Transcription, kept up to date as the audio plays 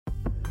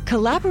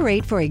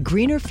Collaborate for a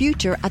greener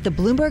future at the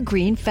Bloomberg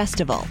Green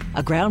Festival,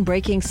 a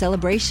groundbreaking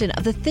celebration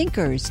of the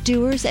thinkers,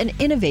 doers, and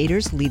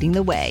innovators leading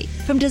the way.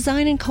 From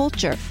design and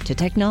culture to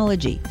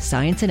technology,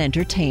 science, and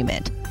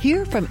entertainment.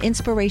 Hear from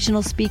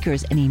inspirational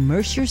speakers and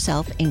immerse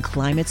yourself in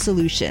climate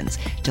solutions.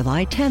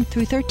 July 10th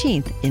through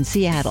 13th in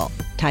Seattle.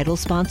 Title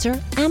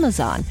sponsor,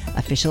 Amazon.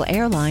 Official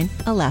airline,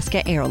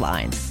 Alaska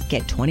Airlines.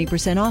 Get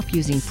 20% off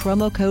using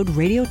promo code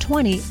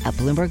radio20 at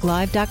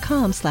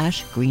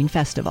BloombergLive.com/Green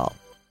Festival.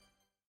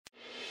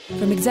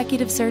 From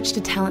executive search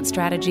to talent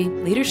strategy,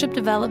 leadership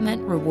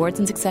development, rewards,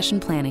 and succession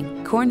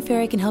planning, Korn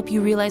Ferry can help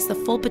you realize the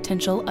full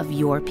potential of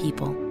your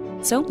people.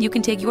 So you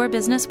can take your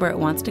business where it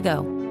wants to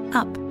go,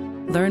 up.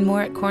 Learn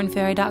more at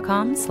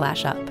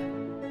kornferry.com/up.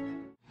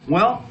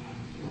 Well,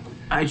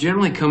 I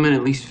generally come in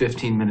at least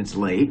 15 minutes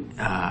late.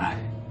 I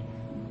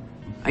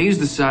use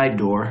the side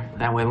door.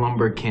 That way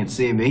Lumberg can't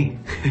see me.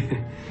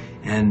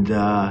 And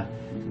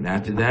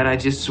after that, I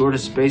just sort of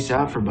space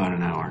out for about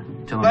an hour.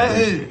 Till I'm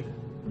thirsty.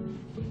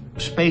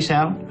 Space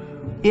out?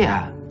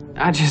 Yeah,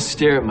 I just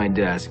stare at my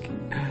desk.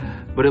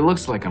 But it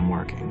looks like I'm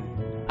working.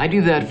 I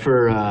do that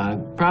for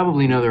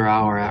probably another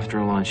hour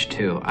after lunch,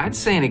 too. I'd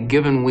say in a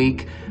given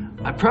week,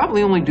 I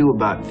probably only do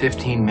about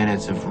 15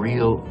 minutes of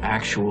real,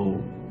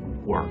 actual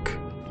work.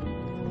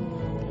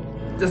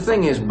 The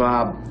thing is,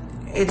 Bob,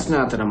 it's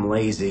not that I'm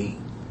lazy.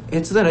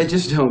 It's that I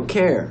just don't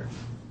care.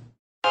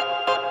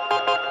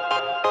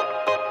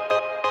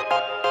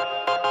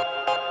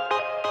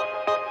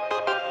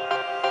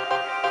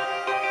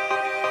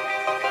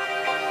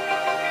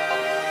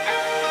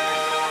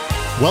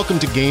 Welcome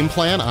to Game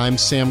Plan. I'm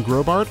Sam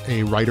Grobart,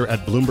 a writer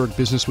at Bloomberg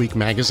Businessweek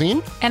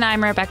magazine. And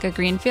I'm Rebecca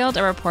Greenfield,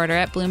 a reporter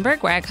at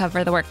Bloomberg, where I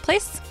cover the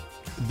workplace.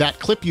 That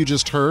clip you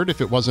just heard, if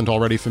it wasn't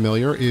already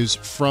familiar, is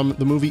from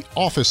the movie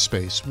Office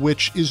Space,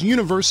 which is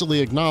universally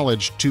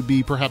acknowledged to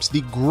be perhaps the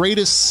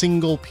greatest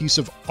single piece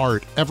of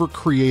art ever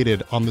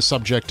created on the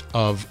subject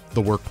of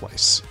the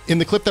workplace. In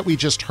the clip that we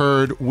just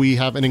heard, we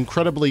have an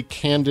incredibly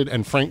candid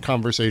and frank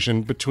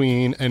conversation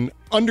between an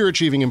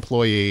underachieving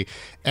employee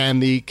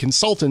and the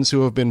consultants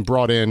who have been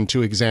brought in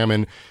to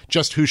examine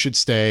just who should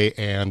stay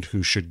and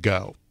who should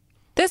go.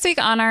 This week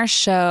on our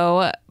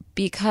show,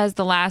 because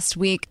the last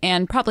week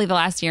and probably the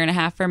last year and a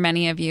half for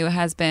many of you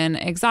has been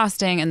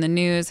exhausting and the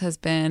news has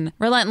been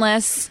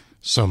relentless.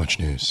 So much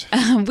news.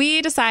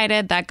 We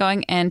decided that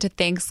going into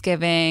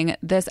Thanksgiving,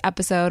 this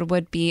episode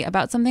would be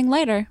about something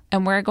lighter.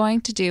 And we're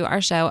going to do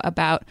our show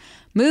about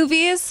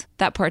movies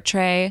that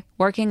portray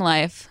working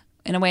life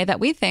in a way that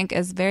we think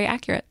is very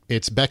accurate.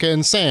 It's Becca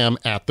and Sam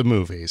at the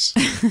movies.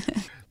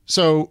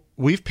 So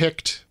we've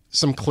picked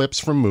some clips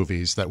from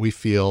movies that we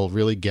feel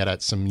really get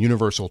at some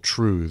universal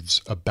truths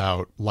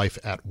about life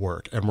at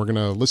work. And we're going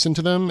to listen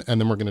to them,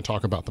 and then we're going to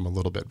talk about them a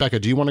little bit. Becca,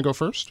 do you want to go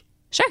first?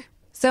 Sure.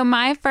 So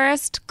my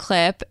first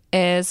clip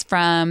is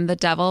from The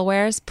Devil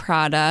Wears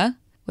Prada,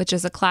 which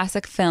is a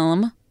classic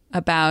film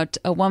about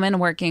a woman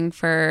working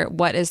for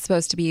what is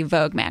supposed to be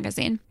Vogue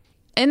magazine.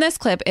 In this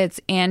clip,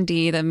 it's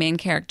Andy, the main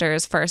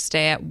character's first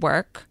day at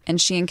work, and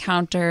she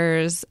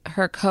encounters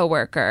her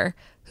coworker,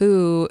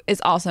 who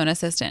is also an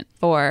assistant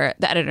for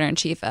the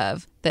editor-in-chief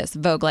of this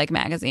Vogue-like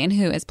magazine,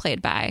 who is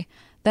played by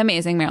the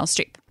amazing Meryl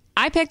Streep.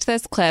 I picked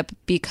this clip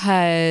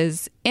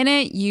because in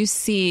it you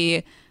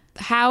see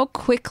how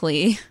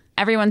quickly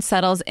everyone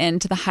settles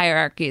into the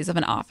hierarchies of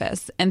an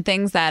office, and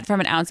things that from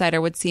an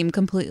outsider would seem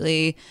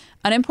completely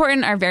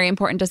unimportant are very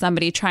important to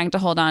somebody trying to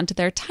hold on to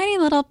their tiny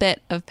little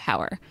bit of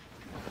power.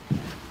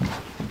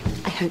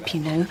 I hope you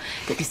know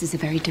that this is a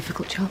very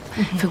difficult job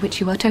for which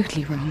you are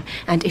totally wrong.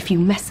 And if you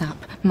mess up,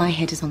 my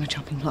head is on the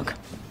chopping block.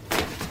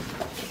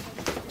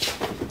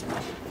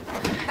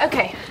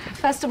 Okay,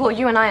 first of all,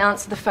 you and I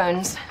answer the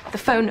phones. The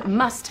phone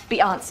must be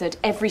answered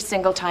every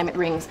single time it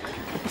rings.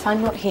 If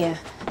I'm not here...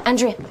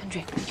 Andrea,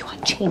 you are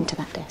chained to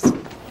that desk.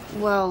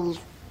 Well,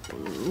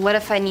 what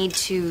if I need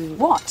to...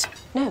 What?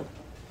 No.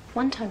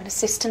 One time an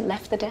assistant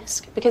left the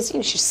desk because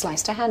she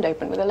sliced her hand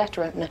open with a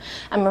letter opener,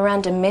 and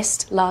Miranda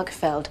missed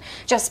Lagerfeld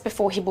just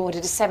before he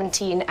boarded a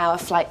 17-hour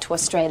flight to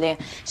Australia.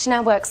 She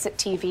now works at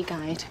TV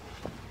Guide.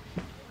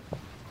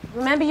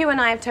 Remember, you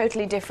and I have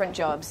totally different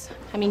jobs.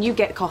 I mean, you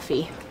get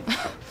coffee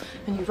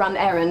and you run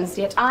errands,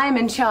 yet I'm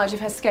in charge of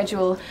her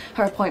schedule,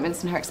 her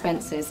appointments, and her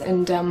expenses.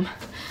 And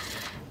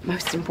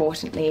most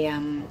importantly,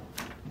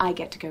 I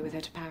get to go with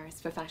her to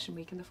Paris for Fashion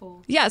Week in the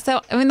fall. Yeah,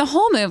 so, I mean, the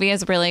whole movie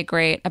is really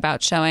great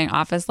about showing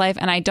office life,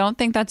 and I don't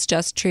think that's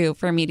just true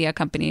for media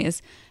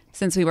companies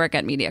since we work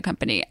at media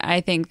company.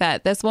 I think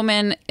that this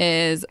woman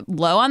is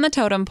low on the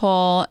totem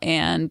pole,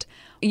 and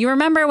you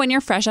remember when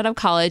you're fresh out of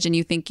college and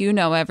you think you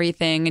know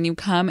everything, and you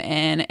come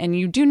in and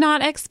you do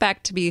not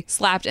expect to be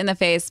slapped in the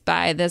face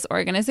by this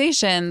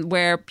organization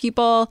where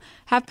people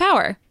have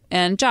power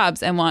and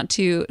jobs and want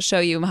to show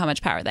you how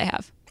much power they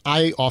have.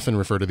 I often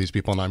refer to these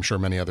people, and I'm sure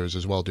many others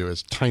as well do,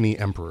 as tiny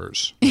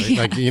emperors. Right?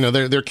 Yeah. Like, you know,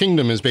 their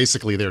kingdom is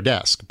basically their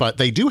desk, but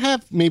they do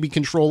have maybe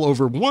control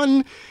over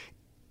one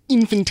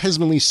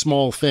infinitesimally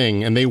small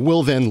thing, and they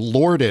will then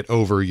lord it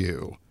over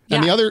you. Yeah.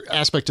 And the other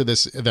aspect to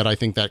this that I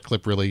think that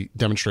clip really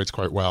demonstrates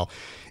quite well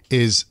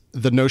is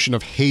the notion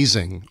of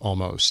hazing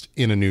almost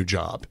in a new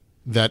job.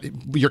 That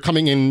you're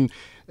coming in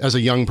as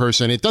a young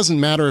person. It doesn't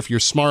matter if you're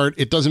smart.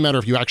 It doesn't matter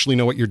if you actually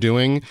know what you're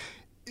doing.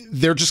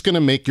 They're just going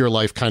to make your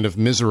life kind of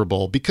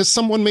miserable because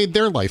someone made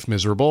their life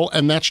miserable,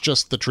 and that's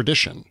just the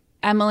tradition.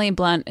 Emily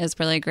Blunt is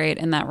really great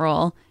in that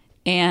role.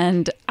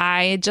 And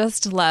I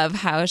just love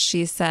how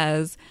she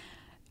says,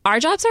 our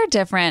jobs are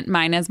different.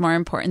 Mine is more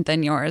important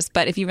than yours.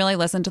 But if you really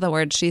listen to the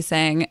words she's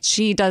saying,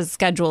 she does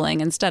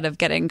scheduling instead of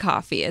getting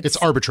coffee. It's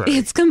arbitrary.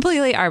 It's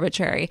completely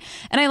arbitrary.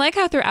 And I like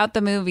how throughout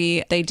the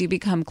movie, they do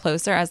become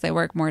closer as they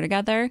work more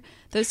together,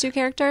 those two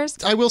characters.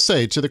 I will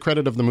say, to the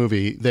credit of the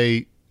movie,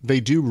 they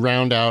do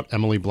round out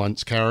Emily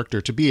Blunt's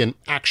character to be an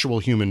actual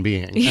human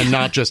being and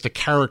not just a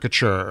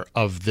caricature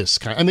of this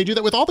kind. And they do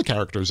that with all the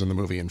characters in the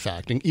movie, in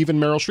fact, and even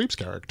Meryl Streep's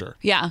character.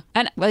 Yeah.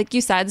 And like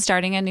you said,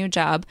 starting a new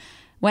job,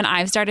 when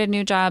I've started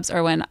new jobs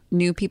or when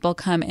new people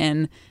come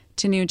in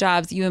to new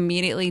jobs, you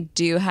immediately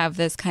do have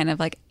this kind of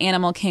like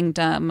Animal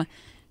Kingdom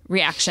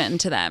reaction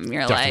to them.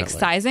 You're Definitely. like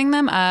sizing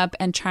them up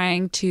and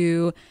trying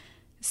to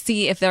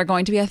see if they're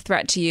going to be a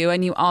threat to you.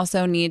 And you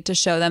also need to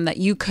show them that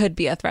you could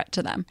be a threat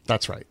to them.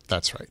 That's right.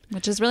 That's right.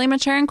 Which is really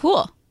mature and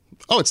cool.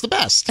 Oh, it's the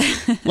best.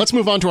 Let's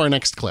move on to our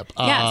next clip.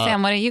 Yeah,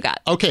 Sam, what do you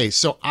got? Okay,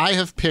 so I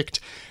have picked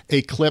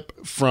a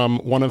clip from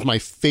one of my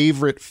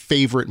favorite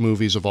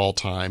movies of all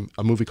time,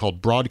 a movie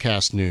called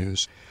Broadcast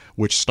News,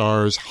 which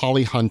stars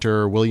Holly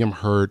Hunter, William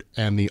Hurt,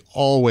 and the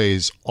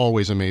always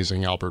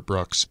amazing Albert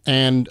Brooks.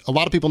 And a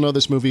lot of people know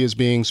this movie as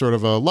being sort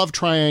of a love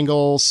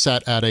triangle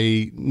set at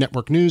a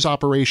network news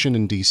operation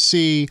in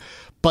D.C.,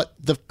 but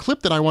the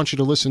clip that I want you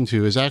to listen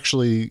to is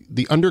actually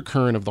the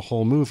undercurrent of the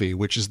whole movie,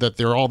 which is that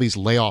there are all these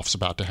layoffs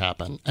about to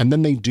happen, and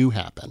then they do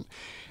happen.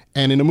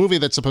 And in a movie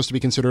that's supposed to be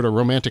considered a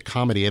romantic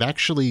comedy, it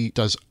actually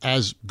does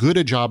as good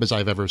a job as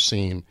I've ever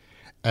seen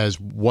as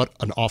what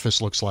an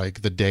office looks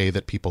like the day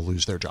that people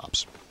lose their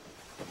jobs.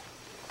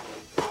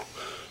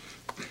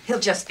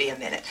 He'll just be a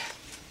minute.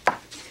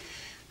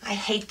 I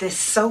hate this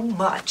so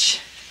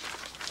much.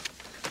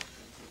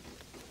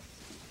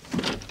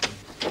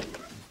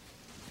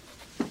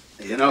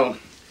 You know,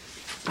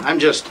 I'm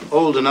just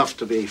old enough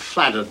to be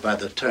flattered by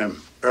the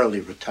term early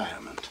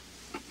retirement.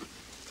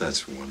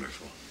 That's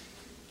wonderful.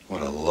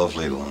 What a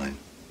lovely line.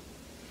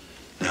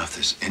 Now, if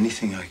there's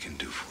anything I can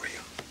do for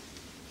you.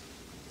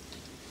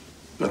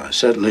 Well, I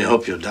certainly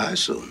hope you'll die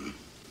soon.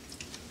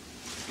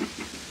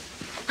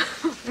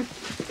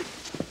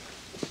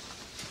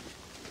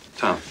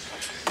 Tom.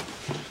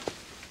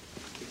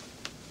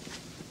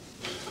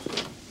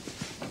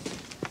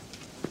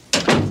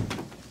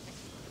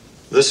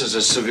 This is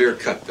a severe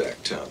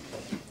cutback, Tom.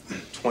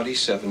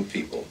 27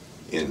 people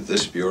in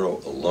this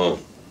bureau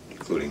alone,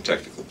 including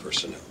technical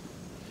personnel.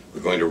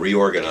 We're going to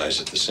reorganize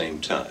at the same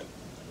time.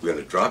 We're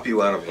going to drop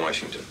you out of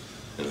Washington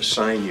and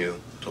assign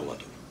you to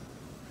London.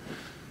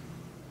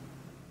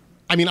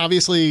 I mean,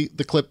 obviously,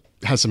 the clip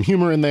has some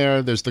humor in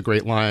there. There's the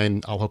great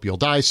line, "I'll hope you'll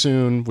die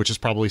soon," which is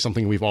probably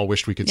something we've all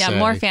wished we could say. Yeah,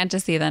 more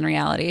fantasy than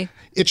reality.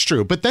 It's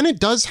true. But then it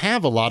does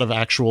have a lot of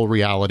actual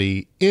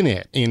reality in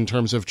it in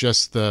terms of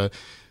just the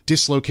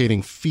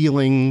dislocating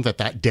feeling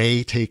that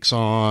day takes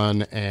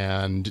on.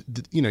 And,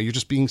 you know, you're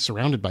just being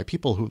surrounded by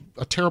people who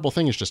a terrible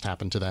thing has just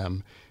happened to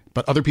them,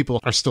 but other people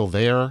are still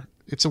there.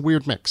 It's a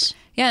weird mix.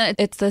 Yeah,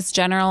 it's this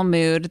general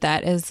mood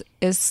that is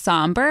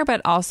somber,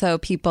 but also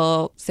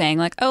people saying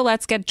like, oh,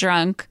 let's get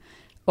drunk.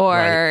 Or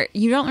right.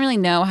 You don't really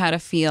know how to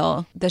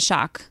feel the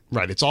shock.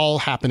 Right. It's all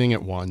happening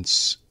at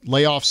once.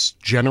 Layoffs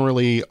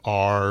generally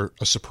are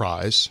a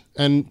surprise.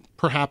 And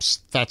perhaps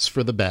that's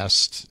for the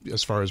best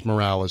as far as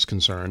morale is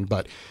concerned.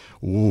 But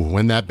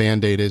when that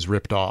Band-Aid is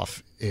ripped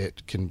off,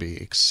 it can be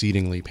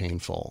exceedingly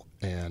painful.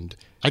 And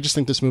I just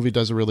think this movie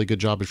does a really good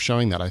job of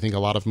showing that. I think a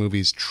lot of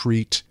movies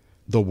treat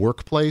the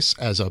workplace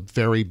as a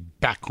very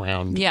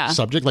background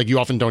subject. Like you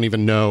often don't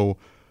even know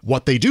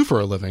what they do for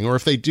a living. Or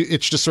if they do,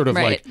 it's just sort of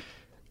like,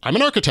 I'm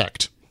an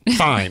architect.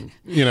 Fine.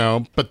 You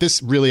know, but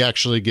this really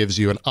actually gives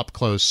you an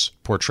up-close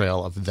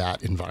portrayal of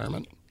that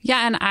environment.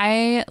 Yeah, and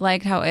I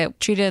liked how it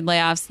treated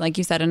layoffs, like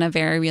you said, in a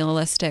very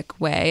realistic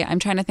way. I'm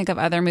trying to think of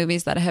other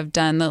movies that have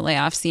done the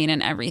layoff scene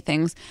and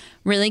everything's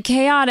really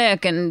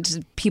chaotic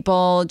and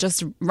people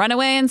just run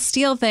away and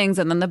steal things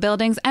and then the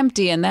building's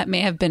empty. And that may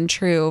have been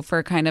true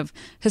for kind of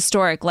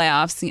historic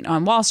layoffs, you know,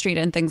 on Wall Street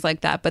and things like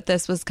that. But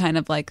this was kind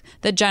of like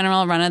the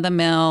general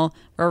run-of-the-mill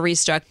or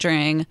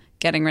restructuring,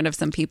 getting rid of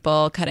some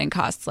people, cutting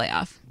costs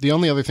layoff. The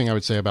only other thing I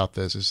would say about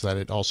this is that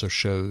it also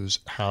shows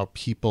how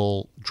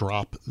people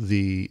drop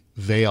the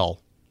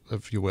veil,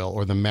 if you will,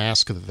 or the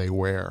mask that they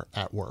wear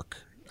at work.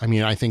 I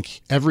mean, I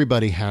think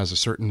everybody has a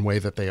certain way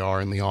that they are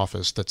in the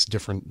office that's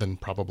different than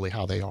probably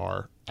how they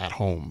are at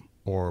home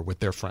or with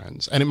their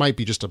friends. And it might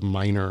be just a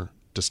minor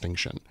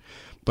distinction.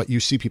 But you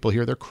see people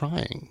here, they're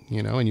crying,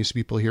 you know, and you see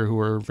people here who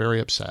are very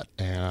upset.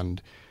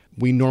 And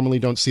we normally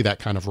don't see that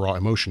kind of raw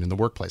emotion in the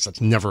workplace. That's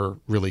never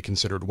really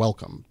considered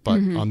welcome. But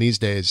on these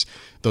days,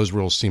 those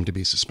rules seem to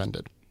be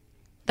suspended.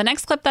 The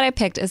next clip that I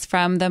picked is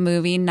from the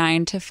movie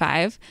 9 to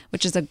 5,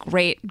 which is a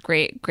great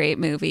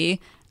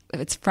movie.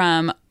 It's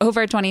from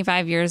over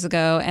 25 years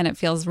ago, and it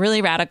feels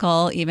really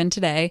radical even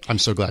today. I'm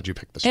so glad you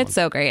picked this one. It's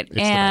so great. It's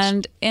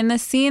and in the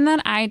scene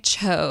that I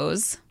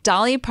chose,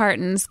 Dolly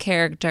Parton's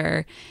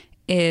character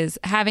is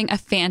having a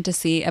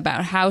fantasy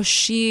about how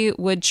she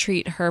would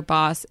treat her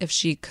boss if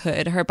she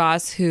could. Her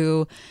boss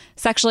who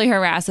sexually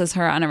harasses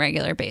her on a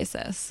regular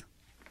basis.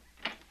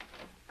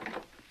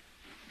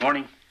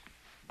 Morning.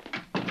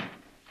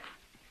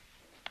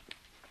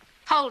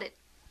 Hold it.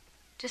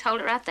 Just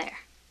hold it right there.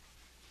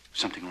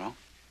 Something wrong?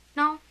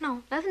 No,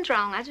 nothing's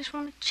wrong. I just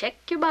want to check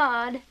your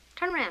bod.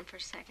 Turn around for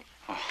a second.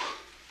 Oh.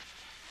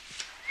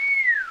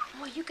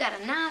 Boy, you got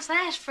a nice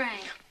ass frame.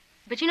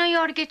 But you know you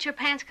ought to get your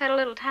pants cut a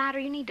little tighter.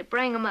 You need to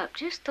bring them up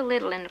just a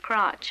little in the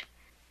crotch.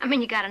 I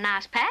mean, you got a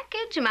nice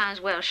package. You might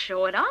as well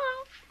show it off.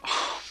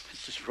 Oh,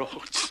 Mrs.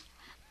 Rhodes.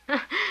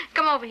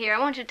 Come over here. I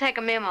want you to take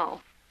a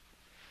memo.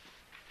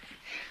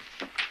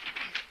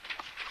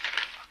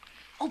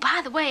 Oh,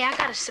 by the way, I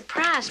got a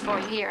surprise for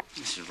you here.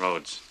 Mrs.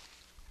 Rhodes,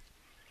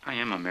 I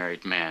am a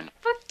married man.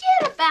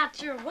 Forget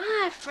about your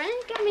wife,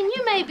 Frank. I mean,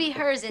 you may be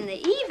hers in the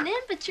evening,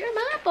 but you're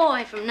my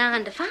boy from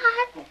 9 to 5.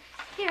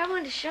 Here, I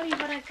wanted to show you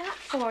what I got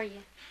for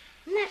you.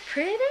 Isn't that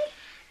pretty?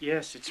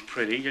 Yes, it's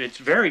pretty. It's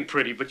very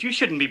pretty, but you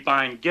shouldn't be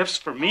buying gifts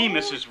for me,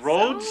 Mrs.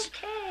 Rhodes.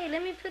 Okay,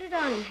 let me put it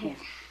on here.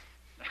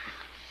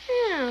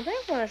 Now,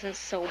 that wasn't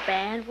so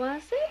bad,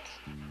 was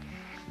it?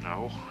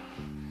 No.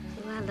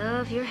 Oh, I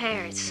love your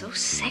hair. It's so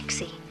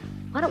sexy.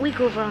 Why don't we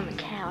go over on the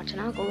couch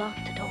and I'll go lock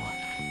the door?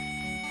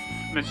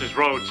 Mrs.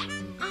 Rhodes.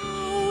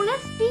 Oh,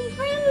 let's be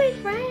friendly,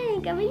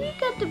 Frank. I mean, you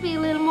got to be a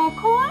little more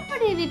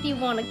cooperative if you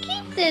want to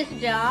keep this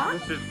job.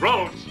 Mrs.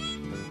 Rhodes.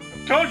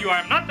 I told you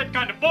I'm not that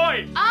kind of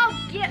boy.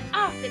 Oh, get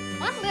off it.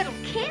 One little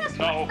kiss.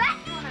 No. What's that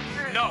gonna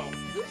hurt? No.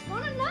 Who's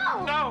gonna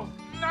know? No,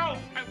 I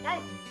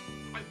won't.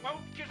 I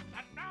won't kiss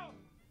that. No.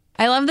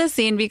 I love this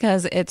scene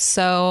because it's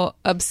so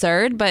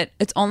absurd, but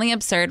it's only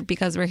absurd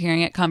because we're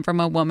hearing it come from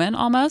a woman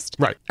almost.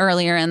 Right.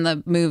 Earlier in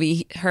the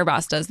movie, her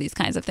boss does these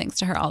kinds of things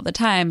to her all the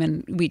time,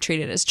 and we treat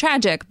it as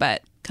tragic,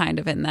 but kind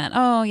of in that,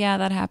 oh, yeah,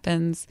 that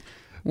happens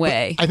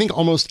way. But I think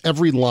almost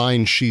every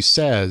line she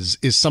says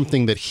is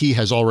something that he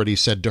has already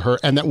said to her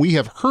and that we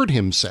have heard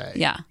him say.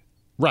 Yeah.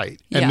 Right.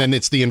 And Yeah. then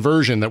it's the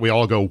inversion that we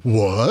all go,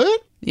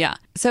 what? Yeah.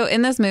 So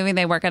in this movie,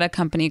 they work at a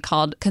company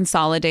called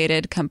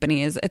Consolidated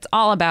Companies. It's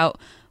all about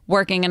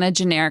working in a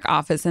generic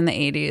office in the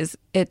 80s.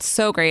 It's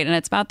so great. And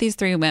it's about these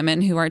 3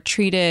 women who are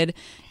treated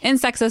in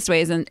sexist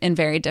ways and in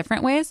very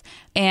different ways.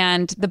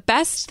 And the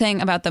best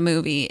thing about the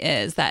movie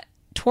is that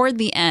toward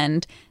the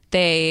end,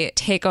 they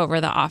take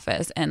over the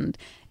office and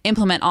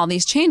implement all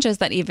these changes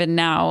that even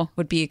now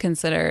would be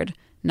considered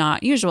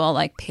not usual,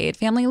 like paid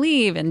family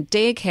leave and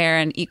daycare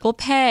and equal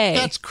pay.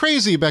 That's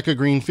crazy, Becca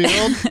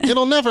Greenfield.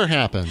 It'll never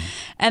happen.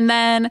 And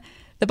then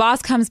the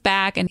boss comes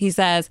back and he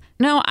says,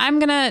 no, I'm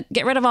going to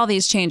get rid of all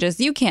these changes.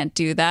 You can't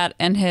do that.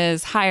 And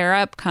his higher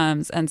up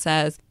comes and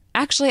says,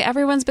 actually,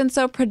 everyone's been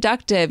so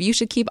productive. You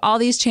should keep all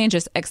these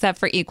changes except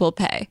for equal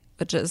pay,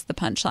 which is the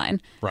punchline.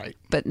 Right.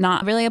 But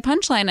not really a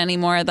punchline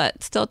anymore.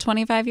 That still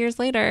 25 years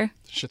later.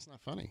 Shit's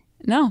not funny.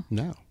 No.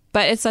 No.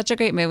 But it's such a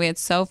great movie.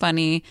 It's so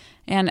funny.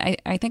 And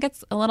I think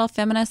it's a little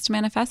feminist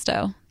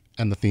manifesto.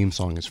 And the theme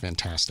song is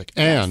fantastic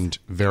and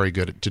very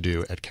good to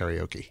do at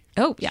karaoke.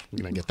 Oh, yeah. I'm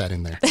going to get that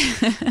in there.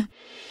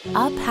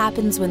 Up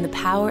happens when the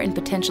power and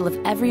potential of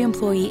every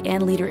employee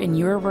and leader in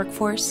your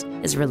workforce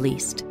is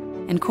released.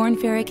 And Korn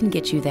Ferry can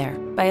get you there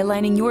by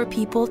aligning your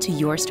people to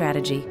your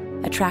strategy,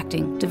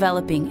 attracting,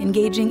 developing,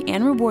 engaging,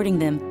 and rewarding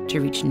them to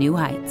reach new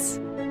heights.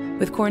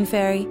 With Korn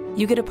Ferry,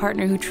 you get a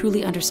partner who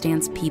truly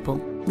understands people,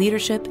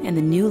 leadership, and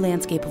the new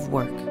landscape of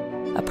work.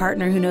 A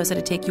partner who knows how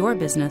to take your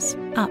business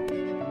up.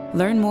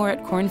 Learn more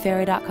at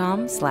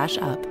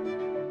kornferry.com/up.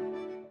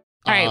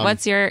 All right,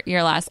 what's your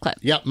last clip?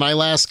 Yeah, my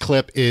last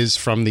clip is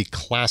from the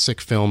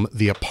classic film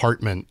The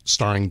Apartment,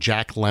 starring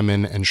Jack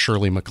Lemmon and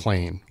Shirley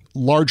MacLaine.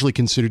 Largely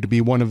considered to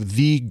be one of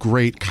the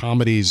great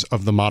comedies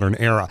of the modern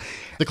era.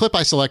 The clip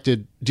I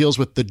selected deals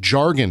with the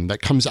jargon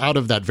that comes out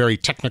of that very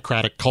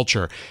technocratic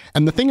culture.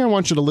 And the thing I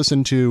want you to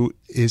listen to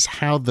is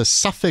how the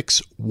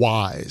suffix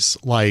wise,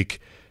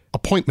 like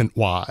appointment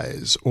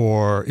wise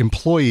or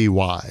employee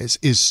wise,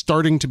 is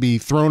starting to be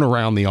thrown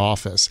around the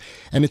office.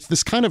 And it's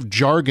this kind of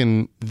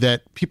jargon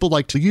that people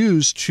like to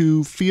use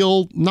to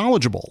feel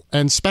knowledgeable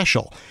and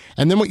special.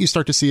 And then what you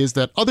start to see is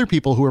that other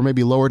people who are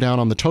maybe lower down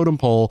on the totem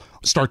pole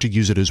start to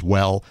use it as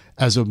well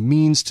as a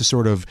means to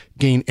sort of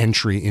gain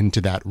entry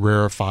into that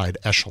rarefied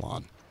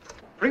echelon.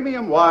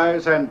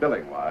 Premium-wise and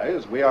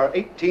billing-wise, we are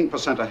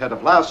 18% ahead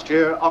of last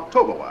year,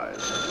 October-wise.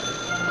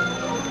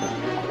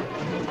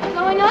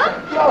 Going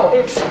up? No,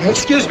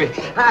 excuse me.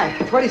 Hi,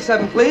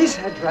 27, please.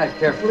 Drive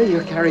carefully.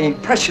 You're carrying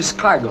precious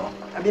cargo.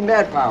 I mean,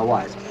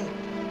 manpower-wise.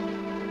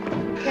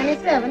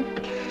 27.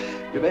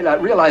 You may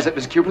not realize it,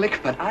 Miss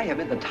Kubelik, but I am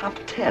in the top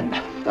 10,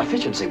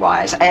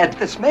 efficiency-wise, and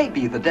this may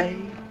be the day,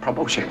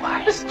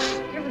 promotion-wise.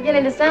 You're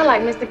beginning to sound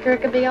like Mr.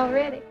 Kirkaby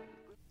already.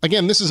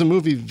 Again, this is a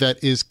movie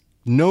that is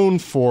known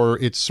for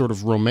its sort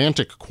of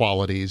romantic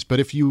qualities, but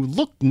if you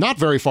look not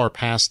very far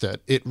past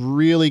it, it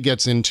really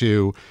gets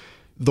into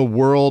the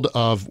world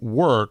of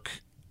work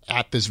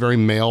at this very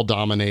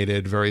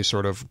male-dominated, very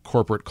sort of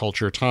corporate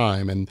culture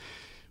time. And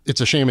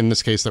it's a shame in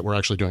this case that we're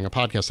actually doing a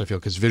podcast, I feel,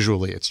 because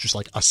visually it's just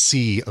like a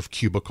sea of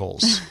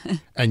cubicles.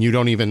 And you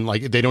don't even,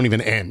 like, they don't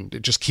even end.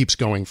 It just keeps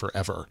going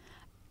forever.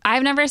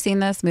 I've never seen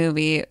this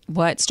movie.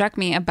 What struck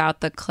me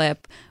about the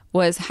clip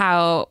was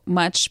how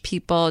much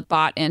people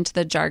bought into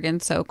the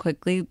jargon so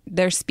quickly.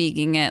 They're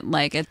speaking it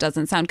like it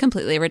doesn't sound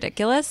completely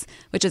ridiculous,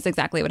 which is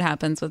exactly what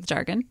happens with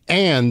jargon.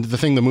 And the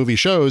thing the movie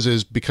shows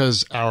is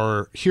because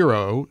our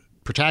hero,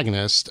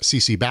 protagonist,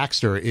 C.C.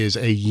 Baxter, is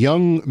a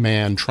young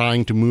man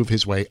trying to move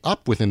his way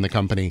up within the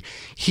company,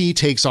 he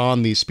takes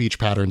on these speech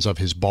patterns of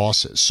his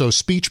bosses. So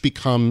speech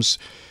becomes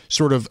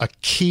sort of a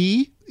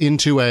key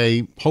into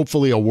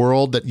hopefully a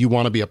world that you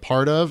want to be a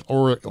part of,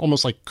 or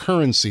almost like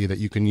currency that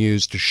you can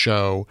use to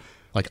show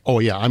like, oh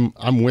yeah,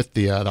 I'm with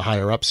the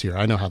higher ups here.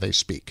 I know how they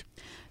speak.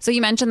 So you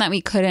mentioned that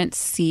we couldn't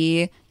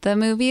see the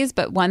movies,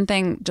 but one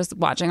thing just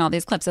watching all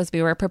these clips as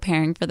we were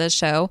preparing for this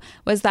show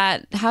was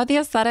that how the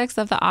aesthetics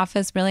of The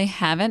Office really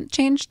haven't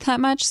changed that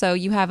much. So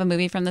you have a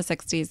movie from the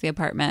 60s, The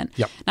Apartment,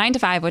 9 to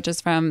 5, which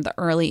is from the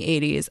early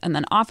 80s, and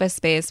then Office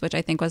Space, which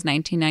I think was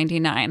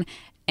 1999.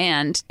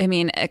 And I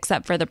mean,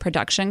 except for the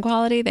production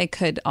quality, they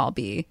could all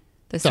be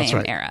the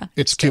same era.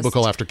 It's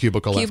cubicle after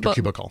cubicle after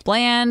cubicle.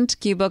 Bland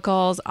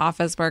cubicles,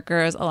 office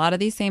workers. A lot of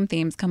these same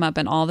themes come up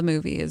in all the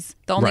movies.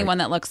 The only one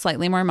that looks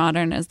slightly more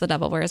modern is The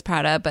Devil Wears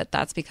Prada, but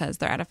that's because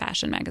they're at a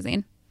fashion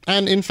magazine.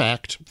 And in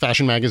fact,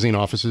 fashion magazine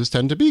offices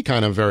tend to be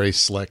kind of very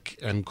slick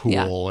and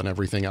cool and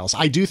everything else.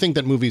 I do think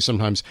that movies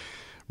sometimes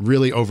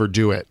really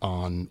overdo it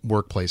on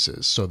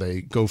workplaces. So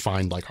they go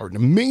find like an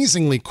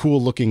amazingly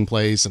cool looking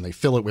place and they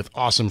fill it with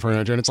awesome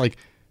furniture. And it's like,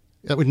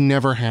 that would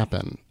never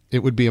happen. It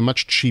would be a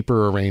much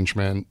cheaper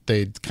arrangement.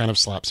 They'd kind of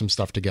slap some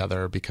stuff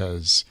together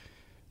because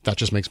that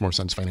just makes more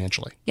sense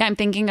financially. Yeah, I'm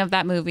thinking of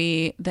that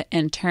movie, The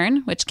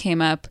Intern, which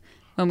came up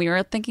when we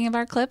were thinking of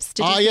our clips.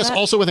 Did you see that?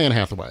 Also with Anne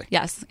Hathaway.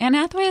 Yes. Anne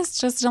Hathaway is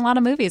just in a lot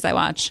of movies I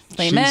watch.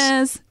 Les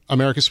Mis.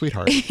 America's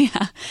Sweetheart.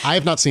 Yeah. I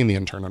have not seen The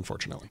Intern,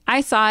 unfortunately.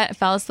 I saw it,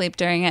 fell asleep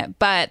during it,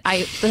 but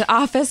The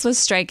Office was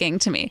striking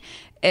to me.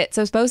 It's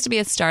supposed to be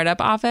a startup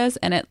office,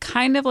 and it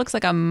kind of looks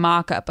like a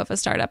mock-up of a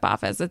startup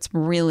office. It's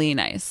really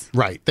nice.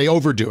 Right. They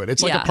overdo it.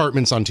 It's like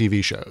apartments on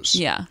TV shows.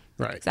 Yeah.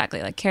 Right.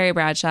 Exactly. Like Carrie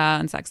Bradshaw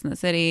and Sex and the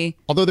City.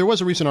 Although there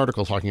was a recent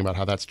article talking about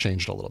how that's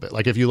changed a little bit.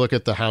 Like if you look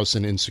at the house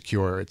in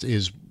Insecure,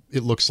 it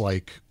looks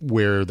like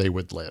where they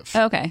would live.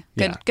 Okay.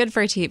 Good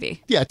for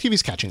TV. Yeah,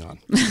 TV's catching on.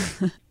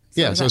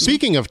 So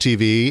speaking of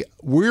TV,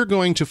 we're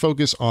going to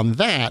focus on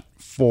that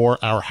for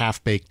our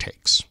half-baked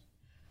takes.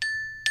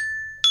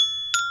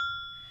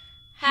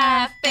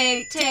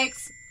 Half-baked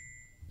takes.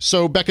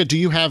 So, Becca, do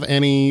you have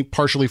any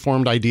partially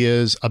formed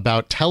ideas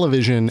about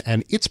television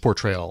and its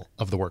portrayal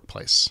of the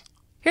workplace?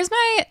 Here's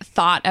my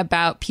thought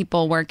about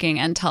people working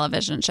in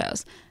television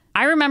shows.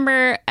 I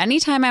remember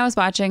anytime I was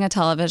watching a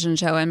television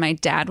show and my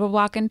dad would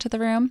walk into the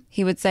room,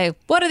 he would say,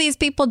 "What do these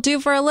people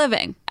do for a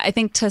living?" I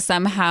think to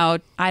somehow,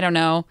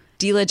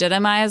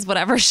 delegitimize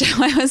whatever show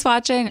I was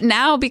watching.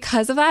 Now,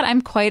 because of that,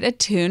 I'm quite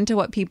attuned to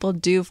what people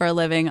do for a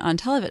living on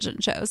television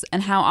shows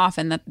and how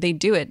often that they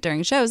do it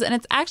during shows. And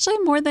it's actually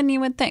more than you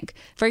would think.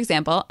 For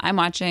example, I'm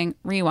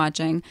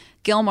rewatching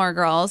Gilmore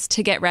Girls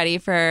to get ready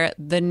for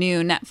the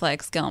new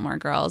Netflix Gilmore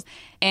Girls.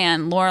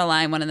 And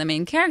Lorelai, one of the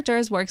main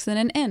characters, works in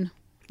an inn.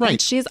 Right.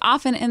 And she's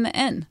often in the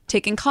inn,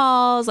 taking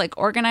calls, like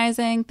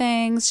organizing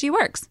things. She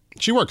works.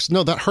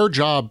 No, that her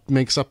job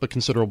makes up a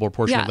considerable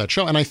portion of that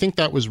show. And I think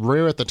that was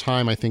rare at the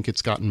time. I think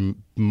it's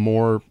gotten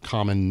more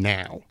common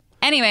now.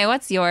 Anyway,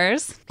 what's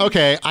yours?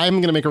 Okay, I'm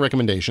going to make a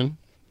recommendation,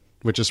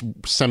 which is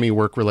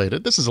semi-work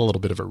related. This is a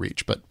little bit of a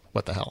reach, but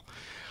what the hell.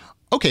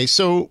 Okay,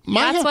 so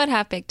that's what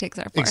half-baked takes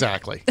are for.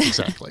 Exactly.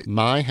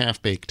 My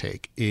half-baked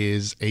take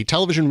is a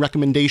television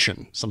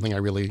recommendation, something I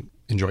really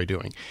enjoy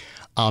doing.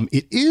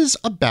 It is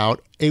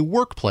about a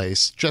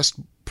workplace, just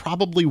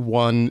probably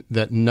one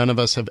that none of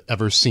us have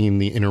ever seen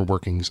the inner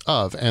workings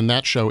of, and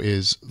that show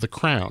is The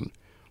Crown,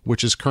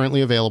 which is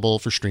currently available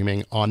for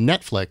streaming on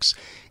Netflix,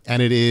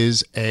 and it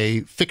is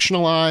a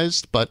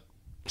fictionalized but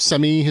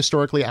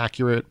semi-historically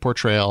accurate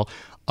portrayal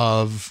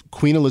of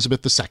Queen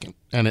Elizabeth II,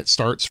 and it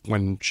starts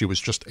when she was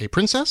just a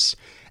princess,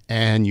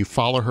 and you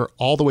follow her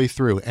all the way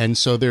through. And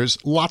so there's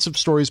lots of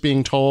stories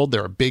being told.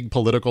 There are big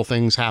political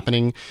things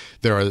happening.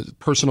 There are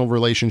personal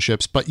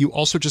relationships, but you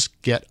also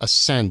just get a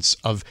sense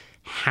of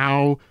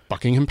how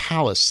Buckingham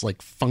Palace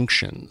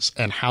functions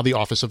and how the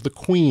office of the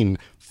Queen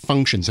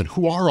functions and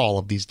who are all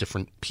of these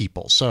different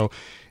people. So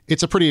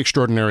it's a pretty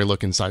extraordinary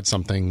look inside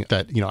something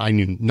that, I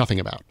knew nothing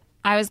about.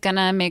 I was going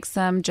to make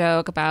some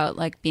joke about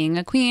being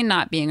a queen,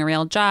 not being a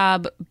real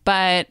job,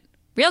 but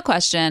real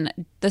question,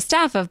 the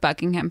staff of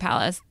Buckingham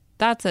Palace,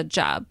 that's a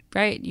job,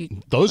 right?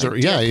 Those are,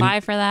 yeah. Apply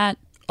for that?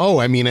 Oh,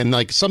 I mean,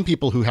 and some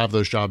people who have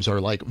those jobs are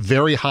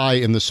very high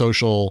in the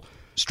social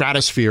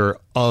stratosphere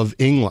of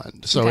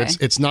England. So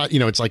it's not,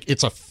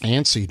 it's a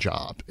fancy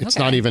job. It's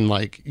not even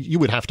you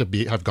would have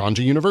to have gone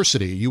to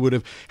university. You would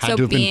have had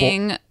to have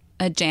been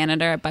a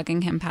janitor at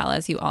Buckingham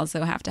Palace, you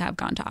also have to have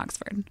gone to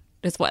Oxford.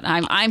 is what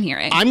I'm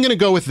hearing. I'm going to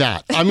go with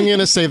that. I'm going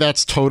to say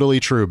that's totally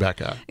true,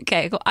 Becca.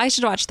 Okay, cool. I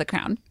should watch The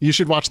Crown. You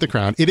should watch The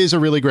Crown. It is a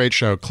really great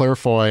show. Claire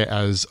Foy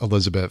as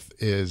Elizabeth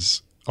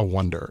is a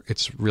wonder.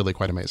 It's really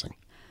quite amazing.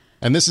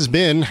 And this has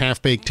been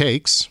Half Baked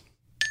Takes.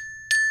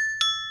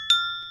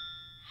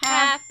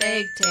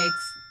 Half-Baked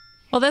Takes.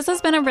 Well, this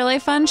has been a really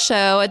fun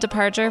show, a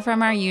departure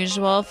from our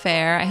usual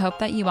fare. I hope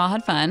that you all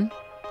had fun.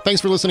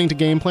 Thanks for listening to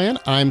Game Plan.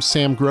 I'm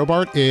Sam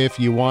Grobart. If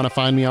you want to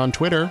find me on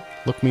Twitter,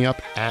 look me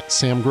up at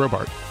Sam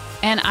Grobart.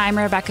 And I'm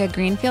Rebecca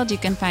Greenfield. You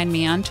can find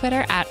me on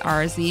Twitter at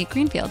RZ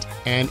Greenfield.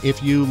 And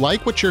if you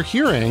like what you're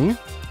hearing,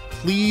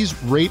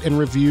 please rate and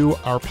review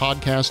our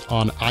podcast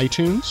on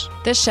iTunes.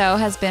 This show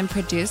has been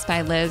produced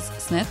by Liz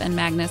Smith and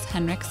Magnus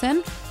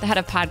Henriksen. The head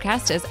of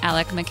podcast is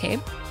Alec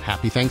McCabe.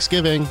 Happy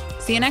Thanksgiving.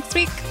 See you next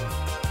week.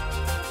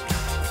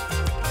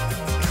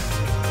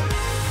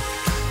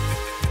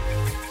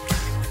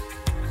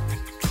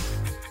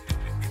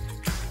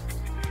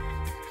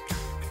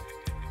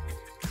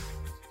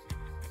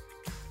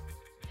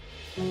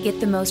 Get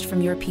the most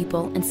from your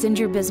people and send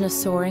your business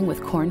soaring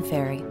with Korn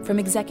Ferry. From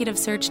executive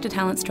search to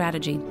talent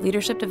strategy,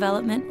 leadership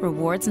development,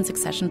 rewards, and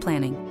succession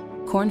planning,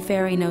 Korn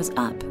Ferry knows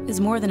up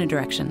is more than a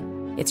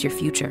direction. It's your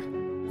future.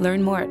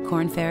 Learn more at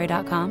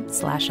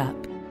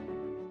kornferry.com/up.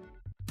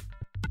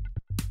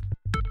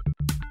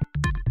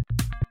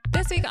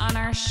 This week on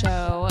our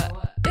show.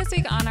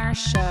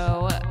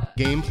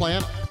 Game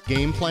Plan.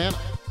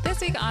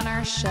 This week on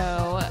our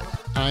show.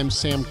 I'm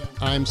Sam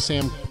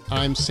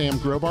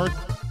Grobart.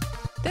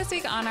 This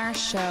week on our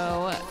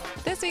show.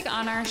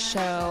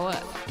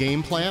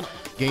 Game Plan.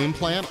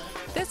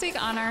 This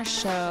week on our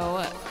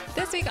show.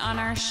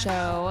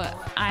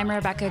 I'm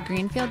Rebecca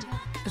Greenfield.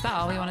 Is that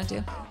all we want to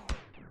do?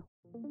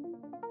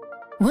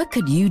 What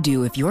could you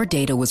do if your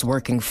data was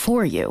working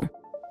for you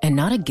and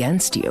not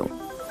against you?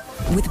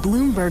 With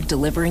Bloomberg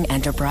delivering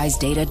enterprise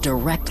data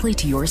directly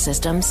to your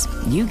systems,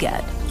 you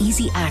get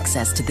easy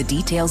access to the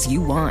details you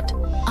want,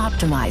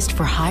 optimized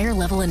for higher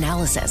level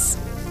analysis,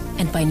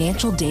 and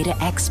financial data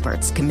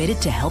experts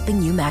committed to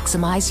helping you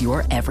maximize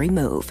your every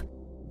move.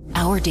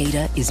 Our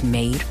data is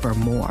made for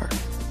more,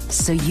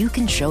 so you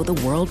can show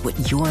the world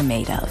what you're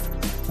made of.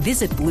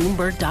 Visit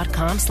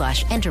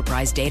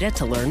Bloomberg.com/enterprise data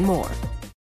to learn more.